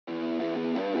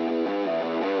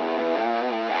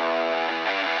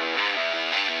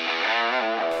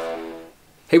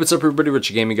Hey, what's up everybody,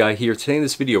 Rich Gaming Guy here. Today in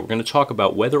this video we're going to talk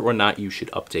about whether or not you should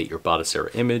update your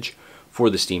Batocera image for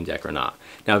the Steam Deck or not.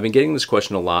 Now I've been getting this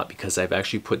question a lot because I've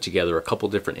actually put together a couple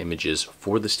different images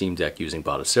for the Steam Deck using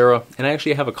Batocera, and I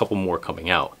actually have a couple more coming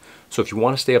out. So if you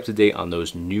want to stay up to date on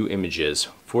those new images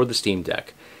for the Steam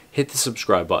Deck, hit the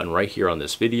subscribe button right here on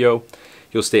this video.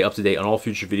 You'll stay up to date on all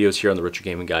future videos here on the Richard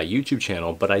Gaming Guy YouTube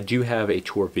channel, but I do have a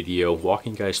tour video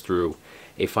walking you guys through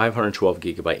a 512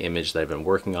 gigabyte image that I've been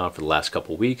working on for the last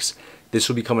couple weeks. This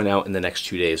will be coming out in the next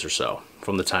 2 days or so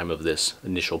from the time of this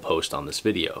initial post on this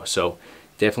video. So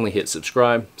definitely hit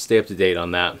subscribe, stay up to date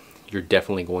on that. You're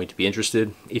definitely going to be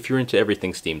interested if you're into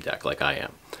everything Steam Deck like I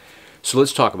am. So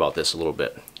let's talk about this a little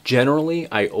bit.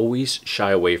 Generally, I always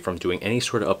shy away from doing any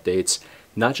sort of updates,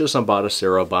 not just on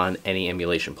Batocera, but on any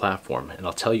emulation platform, and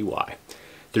I'll tell you why.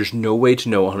 There's no way to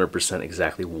know 100%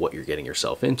 exactly what you're getting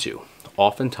yourself into.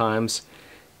 Oftentimes,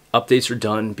 updates are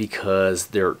done because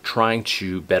they're trying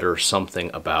to better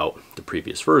something about the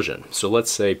previous version. So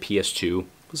let's say PS2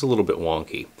 was a little bit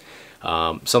wonky.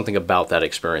 Something about that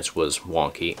experience was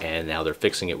wonky, and now they're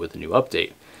fixing it with a new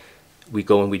update. We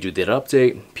go and we do that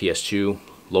update, PS2,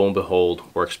 lo and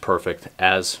behold, works perfect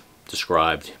as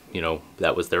described. You know,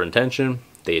 that was their intention.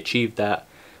 They achieved that.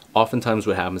 Oftentimes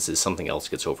what happens is something else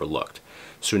gets overlooked.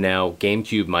 So now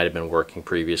GameCube might have been working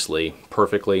previously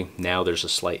perfectly. Now there's a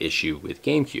slight issue with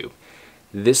GameCube.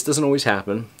 This doesn't always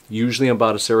happen. Usually on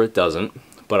Batocera it doesn't,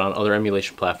 but on other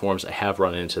emulation platforms I have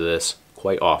run into this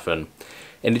quite often.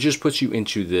 And it just puts you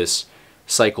into this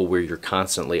cycle where you're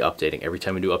constantly updating. Every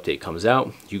time a new update comes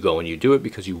out, you go and you do it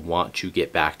because you want to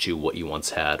get back to what you once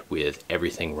had with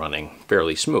everything running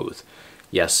fairly smooth.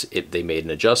 Yes, they made an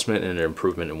adjustment and an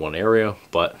improvement in one area,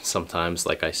 but sometimes,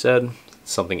 like I said,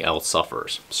 something else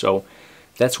suffers. So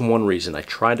that's one reason I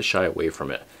try to shy away from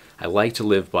it. I like to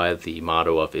live by the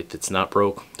motto of if it's not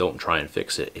broke, don't try and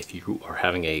fix it. If you are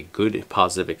having a good,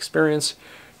 positive experience,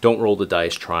 don't roll the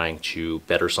dice trying to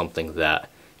better something that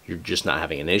you're just not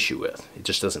having an issue with. It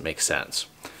just doesn't make sense.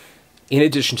 In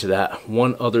addition to that,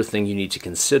 one other thing you need to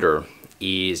consider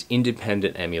is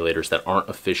independent emulators that aren't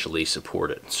officially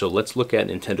supported. So let's look at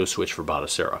Nintendo Switch for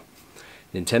Batocera.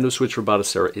 Nintendo Switch for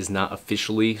Batocera is not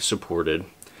officially supported,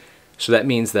 so that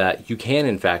means that you can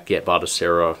in fact get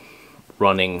Batocera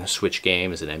running Switch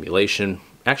games and emulation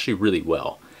actually really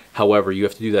well. However, you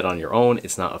have to do that on your own.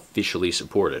 It's not officially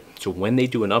supported. So when they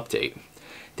do an update,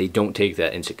 they don't take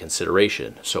that into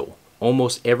consideration. So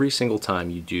almost every single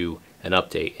time you do an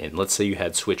update, and let's say you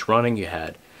had Switch running, you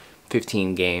had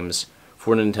 15 games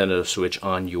for Nintendo Switch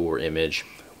on your image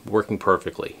working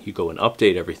perfectly. You go and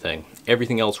update everything.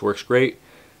 Everything else works great.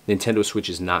 Nintendo Switch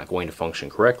is not going to function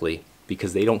correctly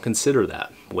because they don't consider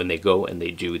that when they go and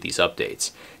they do these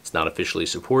updates. It's not officially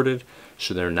supported,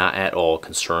 so they're not at all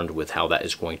concerned with how that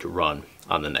is going to run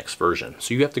on the next version.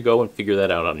 So you have to go and figure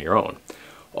that out on your own.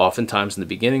 Oftentimes in the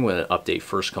beginning when an update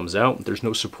first comes out, there's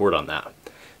no support on that.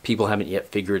 People haven't yet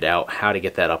figured out how to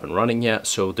get that up and running yet,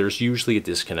 so there's usually a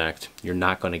disconnect. You're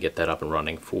not going to get that up and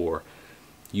running for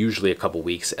usually a couple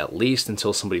weeks at least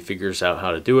until somebody figures out how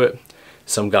to do it.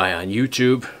 Some guy on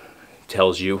YouTube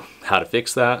tells you how to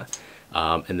fix that,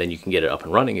 and then you can get it up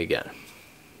and running again.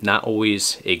 Not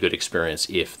always a good experience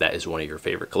if that is one of your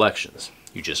favorite collections.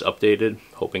 You just updated,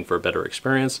 hoping for a better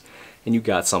experience, and you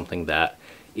got something that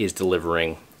is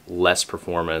delivering less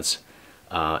performance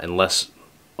and less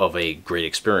of a great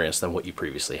experience than what you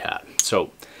previously had.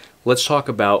 So let's talk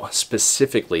about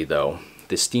specifically though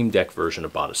the Steam Deck version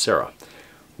of Batocera.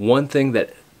 One thing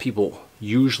that people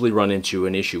usually run into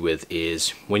an issue with is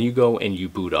when you go and you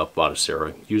boot up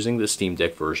Batocera using the Steam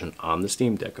Deck version on the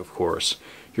Steam Deck, of course,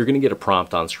 you're going to get a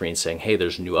prompt on screen saying, hey,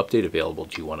 there's a new update available,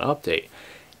 do you want to update?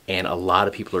 And a lot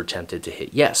of people are tempted to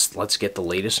hit yes, let's get the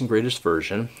latest and greatest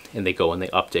version, and they go and they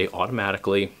update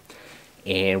automatically.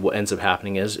 And what ends up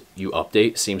happening is you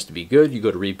update, seems to be good, you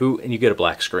go to reboot, and you get a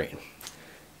black screen.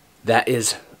 That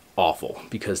is awful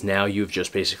because now you've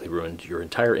just basically ruined your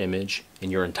entire image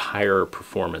and your entire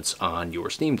performance on your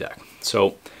Steam Deck.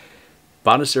 So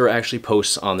Batocera actually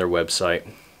posts on their website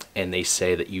and they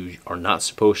say that you are not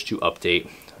supposed to update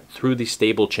through the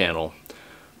stable channel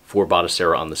for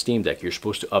Batocera on the Steam Deck. You're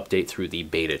supposed to update through the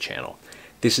beta channel.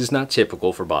 This is not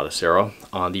typical for Batocera.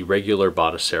 On the regular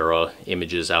Batocera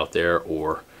images out there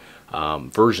or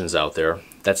versions out there,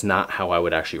 that's not how I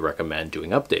would actually recommend doing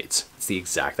updates. It's the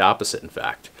exact opposite, in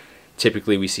fact.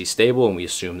 Typically we see stable and we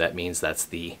assume that means that's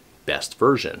the best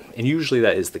version, and usually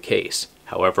that is the case.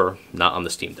 However, not on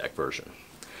the Steam Deck version.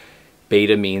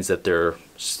 Beta means that they're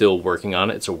still working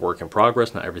on it. It's a work in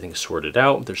progress. Not everything's sorted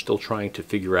out. They're still trying to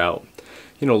figure out,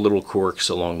 you know, little quirks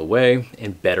along the way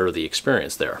and better the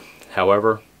experience there.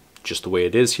 However, just the way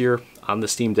it is here on the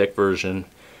Steam Deck version,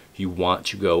 you want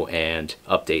to go and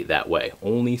update that way,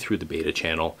 only through the beta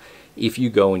channel. If you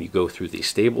go through the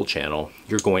stable channel,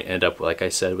 you're going to end up, like I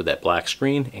said, with that black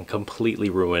screen and completely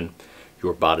ruin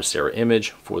your Batocera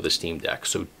image for the Steam Deck.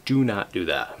 So do not do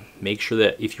that. Make sure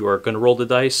that if you are going to roll the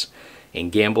dice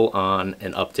and gamble on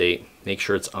an update, make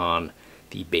sure it's on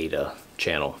the beta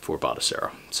channel for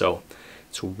Batocera. So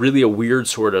it's really a weird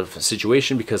sort of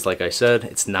situation because, like I said,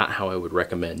 it's not how I would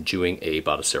recommend doing a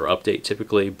Batocera update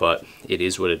typically, but it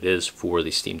is what it is for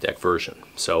the Steam Deck version.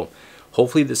 So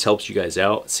hopefully this helps you guys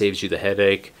out, saves you the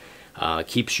headache,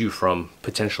 keeps you from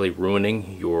potentially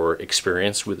ruining your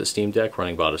experience with the Steam Deck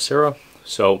running Batocera.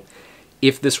 So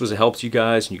if this was a help to you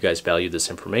guys and you guys value this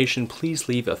information, please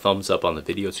leave a thumbs up on the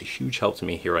video. It's a huge help to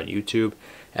me here on YouTube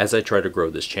as I try to grow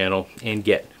this channel and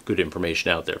get good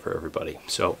information out there for everybody.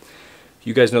 So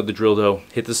you guys know the drill though.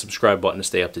 Hit the subscribe button to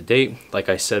stay up to date. Like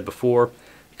I said before,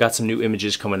 got some new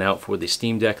images coming out for the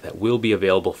Steam Deck that will be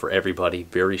available for everybody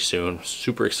very soon.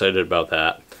 Super excited about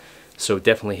that. So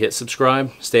definitely hit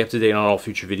subscribe. Stay up to date on all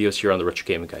future videos here on the Retro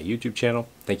Gaming Guy YouTube channel.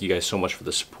 Thank you guys so much for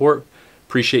the support.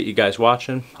 Appreciate you guys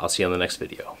watching. I'll see you on the next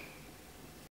video.